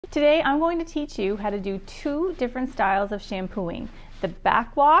Today I'm going to teach you how to do two different styles of shampooing, the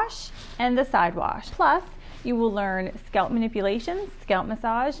back wash and the side wash. Plus, you will learn scalp manipulation, scalp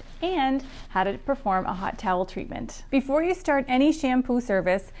massage, and how to perform a hot towel treatment. Before you start any shampoo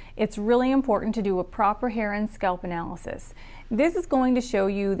service, it's really important to do a proper hair and scalp analysis. This is going to show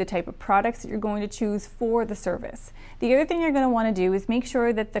you the type of products that you're going to choose for the service. The other thing you're going to want to do is make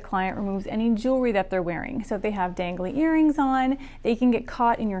sure that the client removes any jewelry that they're wearing. So if they have dangly earrings on, they can get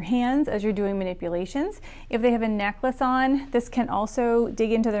caught in your hands as you're doing manipulations. If they have a necklace on, this can also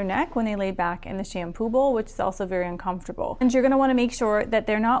dig into their neck when they lay back in the shampoo bowl, which is also very uncomfortable. And you're going to want to make sure that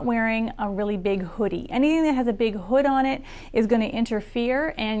they're not wearing a really big hoodie. Anything that has a big hood on it is going to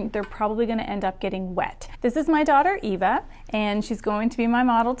interfere, and they're probably going to end up getting wet. This is my daughter Eva, and she's going to be my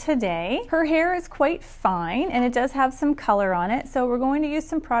model today. Her hair is quite fine and it does have some color on it, so we're going to use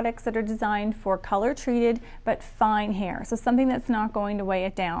some products that are designed for color treated but fine hair, so something that's not going to weigh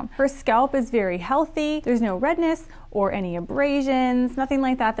it down. Her scalp is very healthy. There's no redness or any abrasions, nothing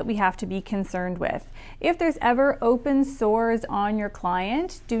like that that we have to be concerned with. If there's ever open sores on your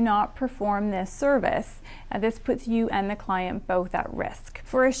client, do not perform this service. This puts you and the client both at risk.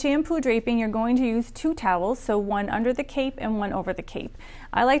 For a shampoo draping, you're going to use two towels, so one under the cape and one over the cape.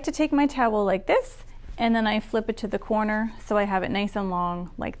 I like to take my towel like this, and then I flip it to the corner so I have it nice and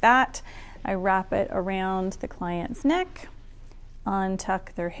long like that. I wrap it around the client's neck,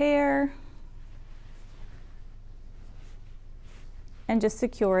 untuck their hair, and just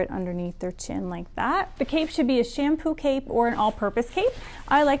secure it underneath their chin like that. The cape should be a shampoo cape or an all-purpose cape.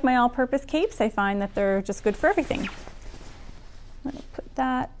 I like my all-purpose capes. I find that they're just good for everything. I'm gonna put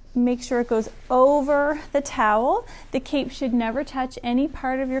that, make sure it goes over the towel. The cape should never touch any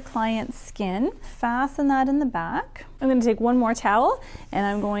part of your client's skin. Fasten that in the back. I'm gonna take one more towel and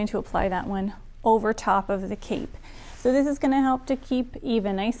I'm going to apply that one over top of the cape. So this is gonna help to keep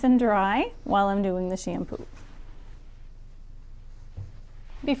Eva nice and dry while I'm doing the shampoo.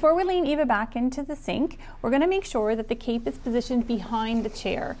 Before we lean Eva back into the sink, we're going to make sure that the cape is positioned behind the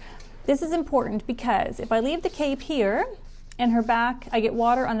chair. This is important because if I leave the cape here and her back, I get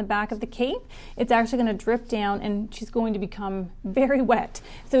water on the back of the cape, it's actually going to drip down and she's going to become very wet.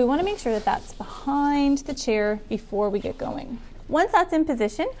 So we want to make sure that that's behind the chair before we get going. Once that's in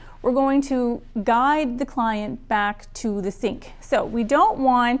position, we're going to guide the client back to the sink. So we don't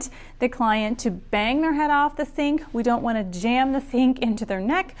want the client to bang their head off the sink. We don't want to jam the sink into their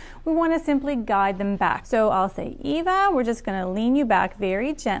neck. We want to simply guide them back. So I'll say, Eva, we're just going to lean you back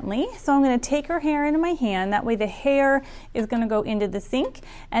very gently. So I'm going to take her hair into my hand. That way the hair is going to go into the sink.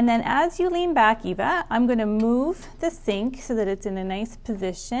 And then as you lean back, Eva, I'm going to move the sink so that it's in a nice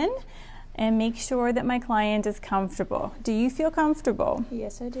position and make sure that my client is comfortable. Do you feel comfortable?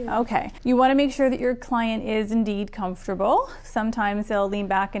 Yes, I do. Okay. You want to make sure that your client is indeed comfortable. Sometimes they'll lean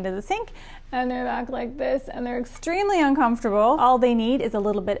back into the sink and they're back like this and they're extremely uncomfortable. All they need is a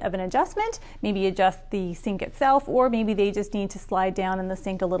little bit of an adjustment. Maybe adjust the sink itself, or maybe they just need to slide down in the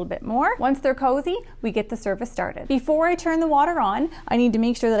sink a little bit more. Once they're cozy, we get the service started. Before I turn the water on, I need to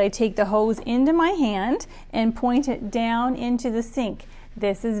make sure that I take the hose into my hand and point it down into the sink.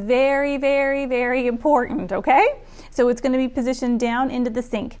 This is very, very, very important, okay? So it's going to be positioned down into the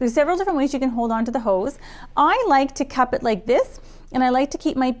sink. There's several different ways you can hold on to the hose. I like to cup it like this, and I like to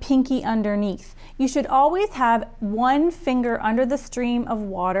keep my pinky underneath. You should always have one finger under the stream of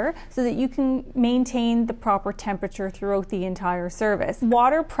water so that you can maintain the proper temperature throughout the entire service.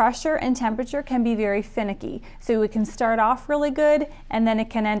 Water pressure and temperature can be very finicky. So it can start off really good and then it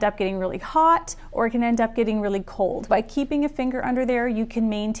can end up getting really hot, or it can end up getting really cold. By keeping a finger under there, you can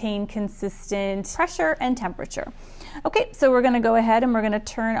maintain consistent pressure and temperature. Okay, so we're gonna go ahead and we're gonna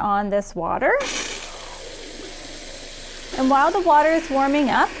turn on this water. And while the water is warming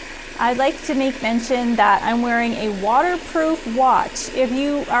up, I'd like to make mention that I'm wearing a waterproof watch. If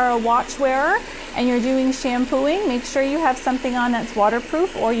you are a watch wearer and you're doing shampooing, make sure you have something on that's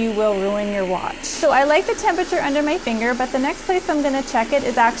waterproof or you will ruin your watch. So I like the temperature under my finger, but the next place I'm gonna check it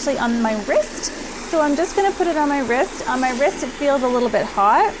is actually on my wrist. So I'm just gonna put it on my wrist. On my wrist, it feels a little bit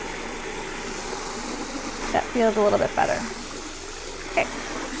hot. That feels a little bit better. Okay.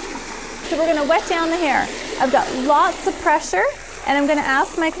 So we're gonna wet down the hair. I've got lots of pressure, and I'm gonna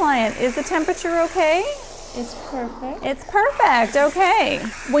ask my client, is the temperature okay? It's perfect. It's perfect, okay.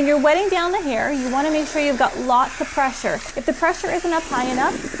 When you're wetting down the hair, you wanna make sure you've got lots of pressure. If the pressure isn't up high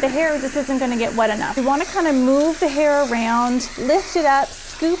enough, the hair just isn't gonna get wet enough. You wanna kind of move the hair around, lift it up,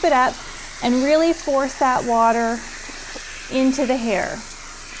 scoop it up, and really force that water into the hair.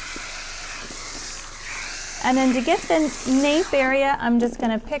 And then to get the nape area, I'm just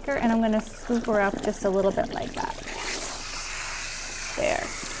gonna pick her and I'm gonna scoop her up just a little bit like that. There.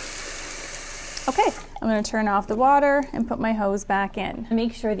 Okay, I'm going to turn off the water and put my hose back in.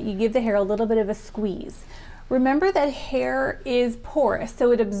 Make sure that you give the hair a little bit of a squeeze. Remember that hair is porous,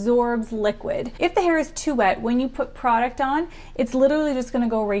 so it absorbs liquid. If the hair is too wet, when you put product on, it's literally just going to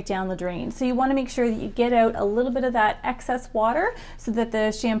go right down the drain. So you want to make sure that you get out a little bit of that excess water so that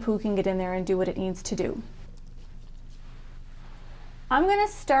the shampoo can get in there and do what it needs to do. I'm going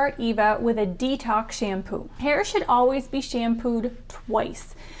to start Eva with a detox shampoo. Hair should always be shampooed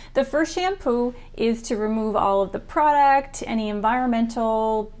twice. The first shampoo is to remove all of the product, any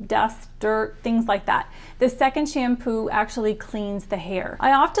environmental, dust, dirt, things like that. The second shampoo actually cleans the hair.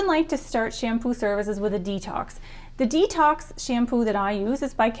 I often like to start shampoo services with a detox. The detox shampoo that I use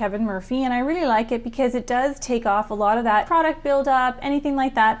is by Kevin Murphy, and I really like it because it does take off a lot of that product buildup, anything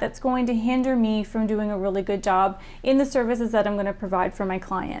like that that's going to hinder me from doing a really good job in the services that I'm going to provide for my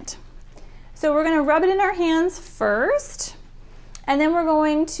client. So we're going to rub it in our hands first, and then we're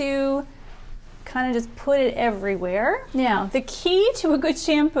going to kind of just put it everywhere. Now, the key to a good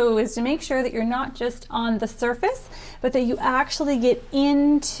shampoo is to make sure that you're not just on the surface, but that you actually get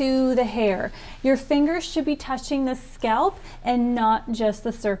into the hair. Your fingers should be touching the scalp and not just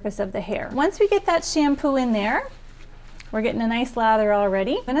the surface of the hair. Once we get that shampoo in there, we're getting a nice lather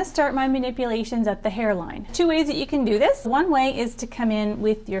already. I'm gonna start my manipulations at the hairline. Two ways that you can do this. One way is to come in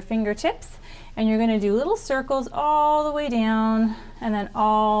with your fingertips, and you're gonna do little circles all the way down and then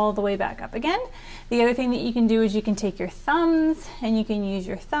all the way back up again. The other thing that you can do is you can take your thumbs and you can use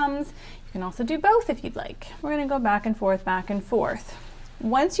your thumbs. You can also do both if you'd like. We're gonna go back and forth, back and forth.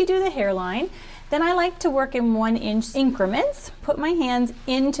 Once you do the hairline, then I like to work in 1 inch increments. Put my hands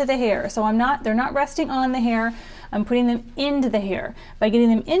into the hair. So they're not resting on the hair, I'm putting them into the hair. By getting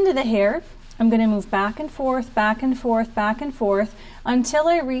them into the hair, I'm gonna move back and forth, back and forth, back and forth until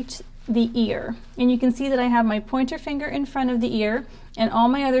I reach the ear. And you can see that I have my pointer finger in front of the ear and all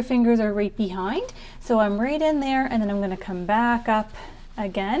my other fingers are right behind. So I'm right in there, and then I'm gonna come back up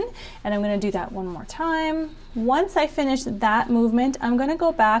again, and I'm gonna do that one more time. Once I finish that movement, I'm gonna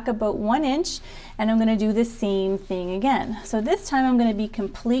go back about 1 inch and I'm gonna do the same thing again. So this time I'm gonna be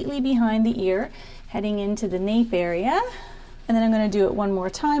completely behind the ear, heading into the nape area. And then I'm going to do it one more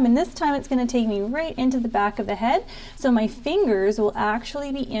time, and this time it's going to take me right into the back of the head, so my fingers will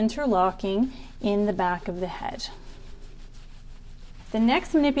actually be interlocking in the back of the head. The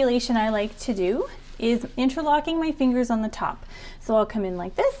next manipulation I like to do is interlocking my fingers on the top. So I'll come in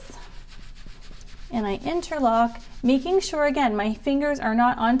like this, and I interlock, making sure again my fingers are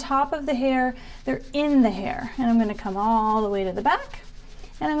not on top of the hair, they're in the hair. And I'm going to come all the way to the back,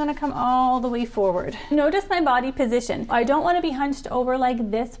 and I'm gonna come all the way forward. Notice my body position. I don't wanna be hunched over like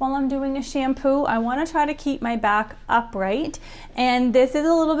this while I'm doing a shampoo. I wanna try to keep my back upright, and this is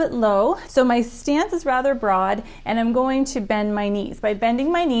a little bit low, so my stance is rather broad, and I'm going to bend my knees. By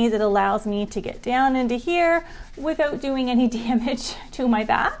bending my knees, it allows me to get down into here without doing any damage to my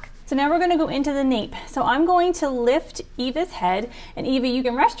back. So now we're going to go into the nape. So I'm going to lift Eva's head, and Eva, you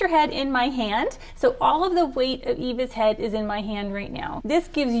can rest your head in my hand. So all of the weight of Eva's head is in my hand right now. This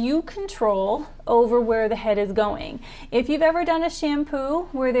gives you control over where the head is going. If you've ever done a shampoo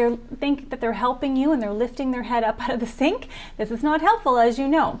where they think that they're helping you and they're lifting their head up out of the sink, this is not helpful, as you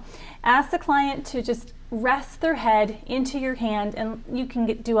know. Ask the client to just rest their head into your hand, and you can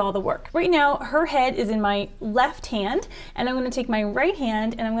do all the work. Right now, her head is in my left hand, and I'm going to take my right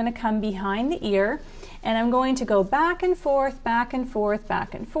hand and I'm going to come behind the ear, and I'm going to go back and forth, back and forth,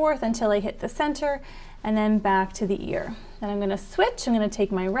 back and forth until I hit the center, and then back to the ear. Then I'm going to switch. I'm going to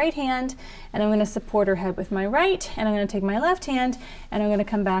take my right hand and I'm going to support her head with my right, and I'm going to take my left hand and I'm going to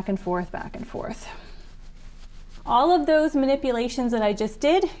come back and forth, back and forth. All of those manipulations that I just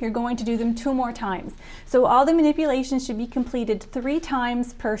did, you're going to do them 2 more times. So all the manipulations should be completed 3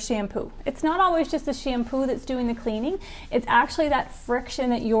 times per shampoo. It's not always just the shampoo that's doing the cleaning, it's actually that friction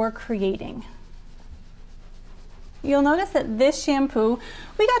that you're creating. You'll notice that this shampoo,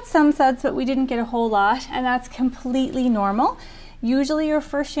 we got some suds, but we didn't get a whole lot, and that's completely normal. Usually your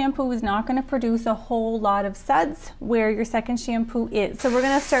first shampoo is not going to produce a whole lot of suds where your second shampoo is. So we're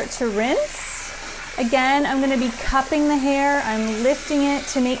going to start to rinse. Again, I'm going to be cupping the hair. I'm lifting it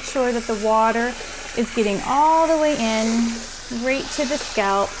to make sure that the water is getting all the way in, right to the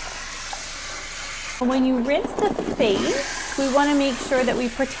scalp. When you rinse the face, we want to make sure that we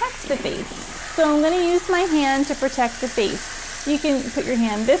protect the face. So I'm going to use my hand to protect the face. You can put your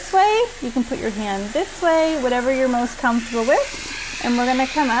hand this way, you can put your hand this way, whatever you're most comfortable with. And we're going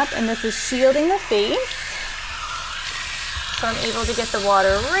to come up, and this is shielding the face. So I'm able to get the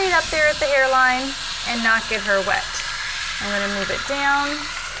water right up there at the hairline and not get her wet. I'm going to move it down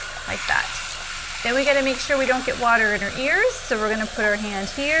like that. Then we got to make sure we don't get water in her ears, so we're going to put our hand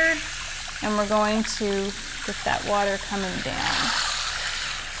here and we're going to get that water coming down.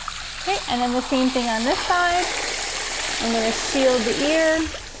 Okay, and then the same thing on this side. I'm going to shield the ear,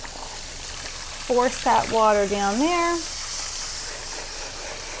 force that water down there.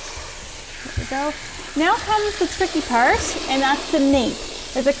 There we go. Now comes the tricky part, and that's the nape.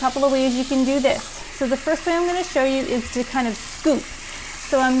 There's a couple of ways you can do this. So the first way I'm going to show you is to kind of scoop.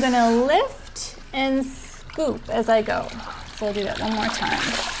 So I'm going to lift and scoop as I go. So I'll do that one more time.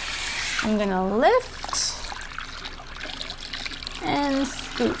 I'm going to lift and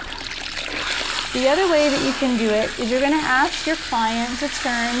scoop. The other way that you can do it is you're going to ask your client to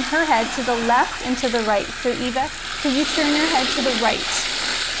turn her head to the left and to the right. So Eva, could you turn your head to the right?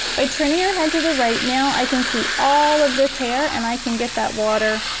 By turning your head to the right, now I can see all of this hair and I can get that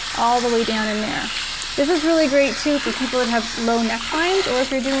water all the way down in there. This is really great too for people that have low necklines, or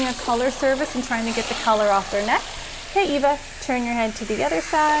if you're doing a color service and trying to get the color off their neck. Okay, Eva, turn your head to the other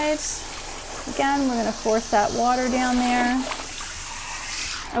side. Again, we're going to force that water down there.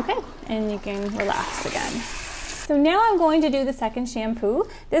 Okay, and you can relax again. So now I'm going to do the second shampoo.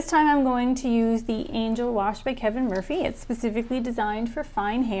 This time I'm going to use the Angel Wash by Kevin Murphy. It's specifically designed for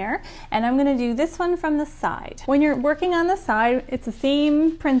fine hair, and I'm going to do this one from the side. When you're working on the side, it's the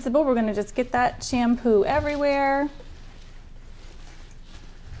same principle. We're going to just get that shampoo everywhere.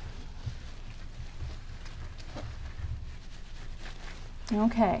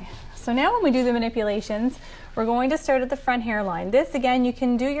 Okay, so now when we do the manipulations, we're going to start at the front hairline. This, again, you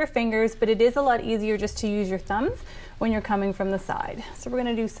can do your fingers, but it is a lot easier just to use your thumbs when you're coming from the side. So we're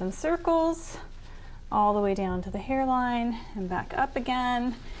going to do some circles all the way down to the hairline and back up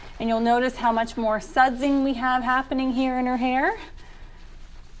again. And you'll notice how much more sudsing we have happening here in her hair.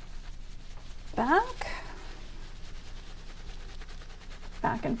 Back.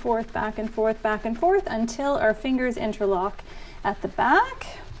 Back and forth, back and forth, back and forth until our fingers interlock at the back.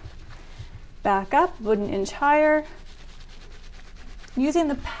 Back up, about an inch higher. Using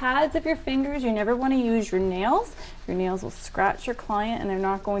the pads of your fingers, you never want to use your nails. Your nails will scratch your client and they're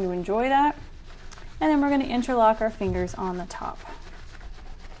not going to enjoy that. And then we're going to interlock our fingers on the top.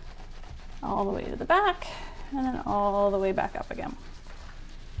 All the way to the back, and then all the way back up again.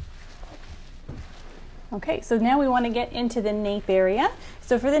 Okay, so now we want to get into the nape area.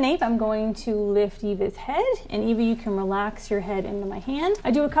 So for the nape, I'm going to lift Eva's head, and Eva, you can relax your head into my hand.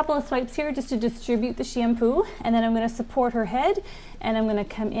 I do a couple of swipes here just to distribute the shampoo, and then I'm going to support her head, and I'm going to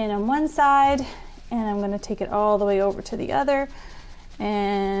come in on one side, and I'm going to take it all the way over to the other,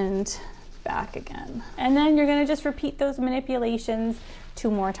 and back again. And then you're going to just repeat those manipulations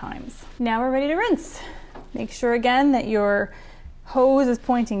 2 more times. Now we're ready to rinse. Make sure again that your hose is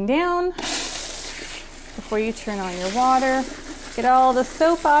pointing down before you turn on your water. Get all the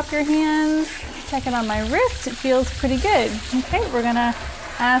soap off your hands. Check it on my wrist. It feels pretty good. Okay, we're gonna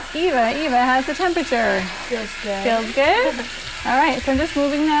ask Eva. Eva, how's the temperature? Feels good. Feels good? All right, so I'm just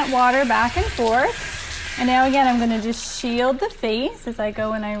moving that water back and forth. And now again, I'm gonna just shield the face as I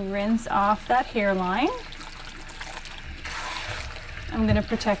go and I rinse off that hairline. I'm gonna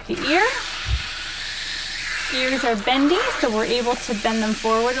protect the ear. Ears are bendy, so we're able to bend them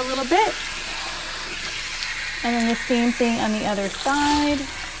forward a little bit. And then the same thing on the other side.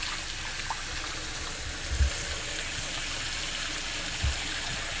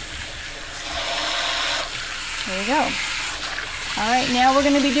 There we go. All right, now we're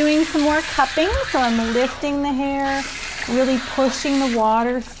going to be doing some more cupping. So I'm lifting the hair, really pushing the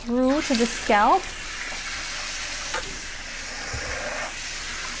water through to the scalp.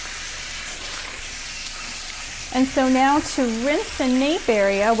 And so now to rinse the nape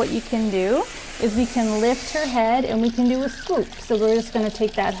area, what you can do is we can lift her head and we can do a swoop. So we're just going to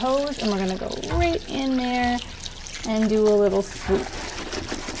take that hose and we're going to go right in there and do a little swoop.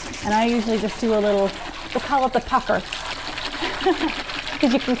 And I usually just do a little, we'll call it the pucker,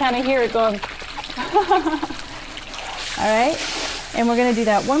 because you can kind of hear it going. All right, and we're going to do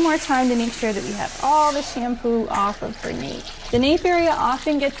that one more time to make sure that we have all the shampoo off of her nape. The nape area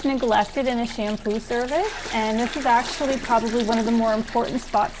often gets neglected in a shampoo service, and this is actually probably one of the more important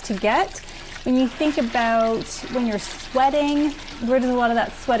spots to get. When you think about when you're sweating, where does a lot of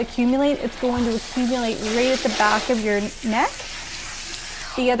that sweat accumulate? It's going to accumulate right at the back of your neck.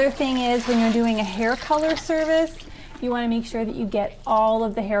 The other thing is when you're doing a hair color service, you want to make sure that you get all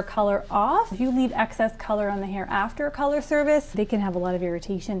of the hair color off. If you leave excess color on the hair after a color service, they can have a lot of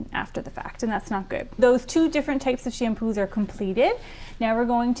irritation after the fact, and that's not good. Those 2 different types of shampoos are completed. Now we're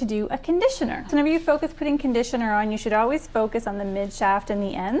going to do a conditioner. So whenever you focus putting conditioner on, you should always focus on the mid shaft and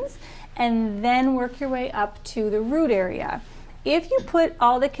the ends, and then work your way up to the root area. If you put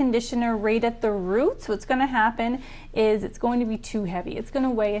all the conditioner right at the roots, what's going to happen is it's going to be too heavy. It's going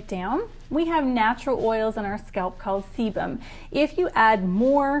to weigh it down. We have natural oils on our scalp called sebum. If you add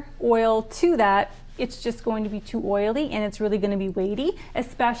more oil to that, it's just going to be too oily and it's really going to be weighty,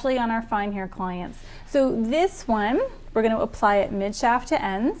 especially on our fine hair clients. So this one, we're going to apply it mid-shaft to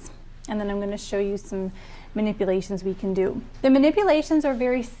ends, and then I'm going to show you some manipulations we can do. The manipulations are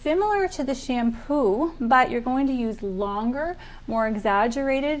very similar to the shampoo, but you're going to use longer, more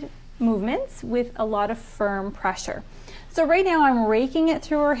exaggerated movements with a lot of firm pressure. So right now I'm raking it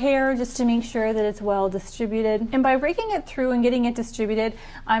through her hair just to make sure that it's well distributed. And by raking it through and getting it distributed,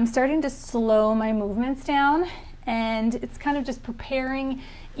 I'm starting to slow my movements down, and it's kind of just preparing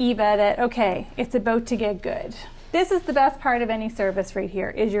Eva that, okay, it's about to get good. This is the best part of any service right here,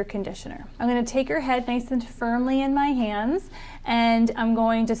 is your conditioner. I'm going to take her head nice and firmly in my hands, and I'm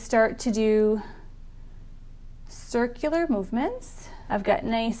going to start to do circular movements. I've got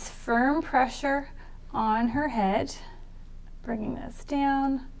nice firm pressure on her head. Bringing this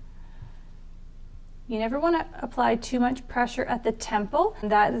down. You never want to apply too much pressure at the temple.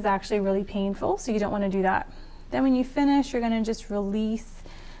 That is actually really painful, so you don't want to do that. Then when you finish, you're going to just release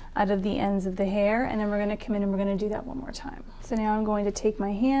out of the ends of the hair, and then we're going to come in and we're going to do that one more time. So now I'm going to take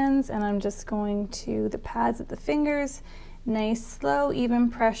my hands and I'm just going to the pads of the fingers, nice slow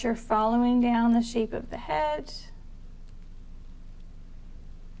even pressure following down the shape of the head.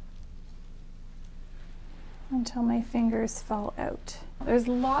 Until my fingers fall out. There's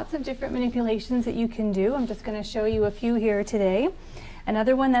lots of different manipulations that you can do. I'm just going to show you a few here today.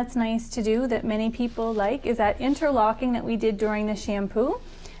 Another one that's nice to do that many people like is that interlocking that we did during the shampoo.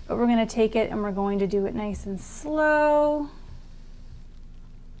 But we're going to take it and we're going to do it nice and slow.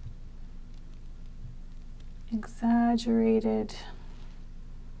 Exaggerated.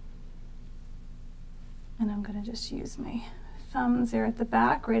 And I'm going to just use my thumbs there at the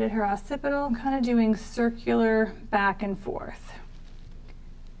back, right at her occipital. I'm kind of doing circular back and forth.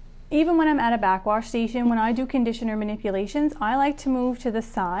 Even when I'm at a backwash station, when I do conditioner manipulations, I like to move to the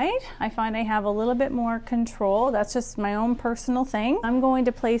side. I find I have a little bit more control. That's just my own personal thing. I'm going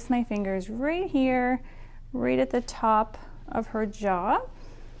to place my fingers right here, right at the top of her jaw.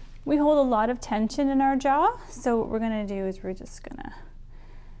 We hold a lot of tension in our jaw, so what we're gonna do is we're just gonna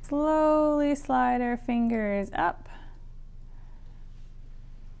slowly slide our fingers up.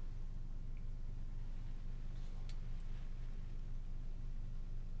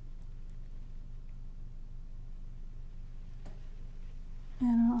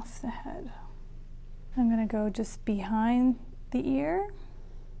 And off the head. I'm going to go just behind the ear.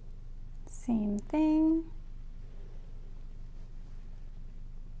 Same thing.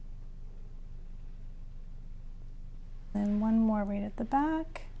 Then one more right at the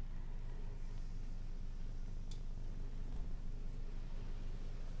back.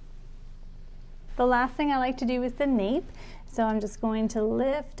 The last thing I like to do is the nape. So I'm just going to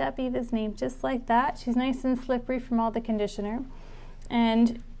lift up Eva's nape just like that. She's nice and slippery from all the conditioner.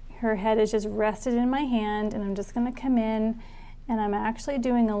 And her head is just rested in my hand, and I'm just going to come in and I'm actually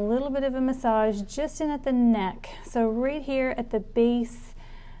doing a little bit of a massage just in at the neck. So right here at the base,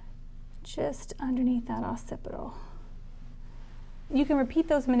 just underneath that occipital. You can repeat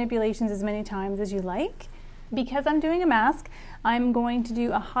those manipulations as many times as you like. Because I'm doing a mask, I'm going to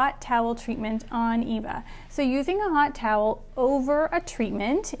do a hot towel treatment on Eva. So using a hot towel over a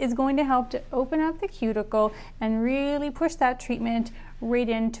treatment is going to help to open up the cuticle and really push that treatment right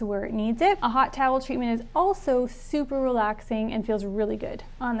into where it needs it. A hot towel treatment is also super relaxing and feels really good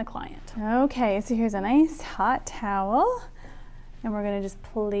on the client. Okay, so here's a nice hot towel. And we're gonna just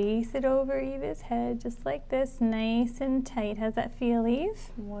place it over Eva's head just like this, nice and tight. How's that feel, Eve?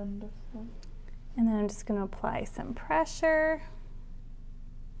 Wonderful. And then I'm just going to apply some pressure.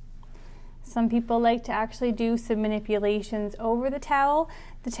 Some people like to actually do some manipulations over the towel.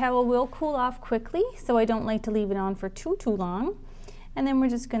 The towel will cool off quickly, so I don't like to leave it on for too long. And then we're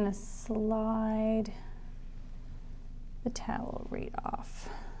just going to slide the towel right off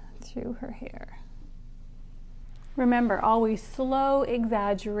through her hair. Remember, always slow,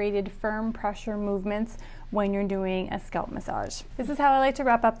 exaggerated, firm pressure movements when you're doing a scalp massage. This is how I like to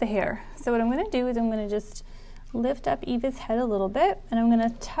wrap up the hair. So what I'm going to do is I'm going to just lift up Eva's head a little bit, and I'm going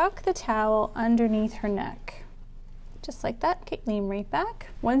to tuck the towel underneath her neck. Just like that. Okay, lean right back.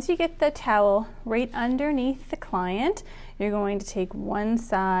 Once you get the towel right underneath the client, you're going to take one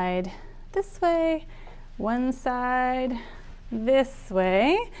side this way, one side this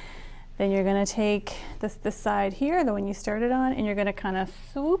way. Then you're going to take this side here, the one you started on, and you're going to kind of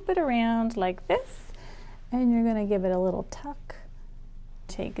swoop it around like this, and you're going to give it a little tuck.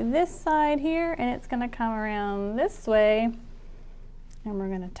 Take this side here, and it's going to come around this way, and we're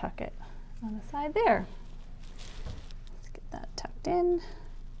going to tuck it on the side there. Let's get that tucked in.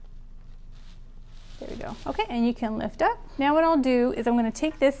 There we go. Okay, and you can lift up. Now what I'll do is I'm going to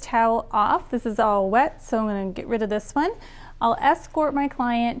take this towel off. This is all wet, so I'm going to get rid of this one. I'll escort my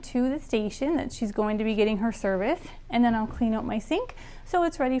client to the station that she's going to be getting her service, and then I'll clean out my sink so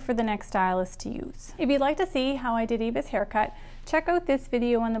it's ready for the next stylist to use. If you'd like to see how I did Eva's haircut, check out this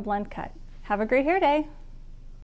video on the blend cut. Have a great hair day.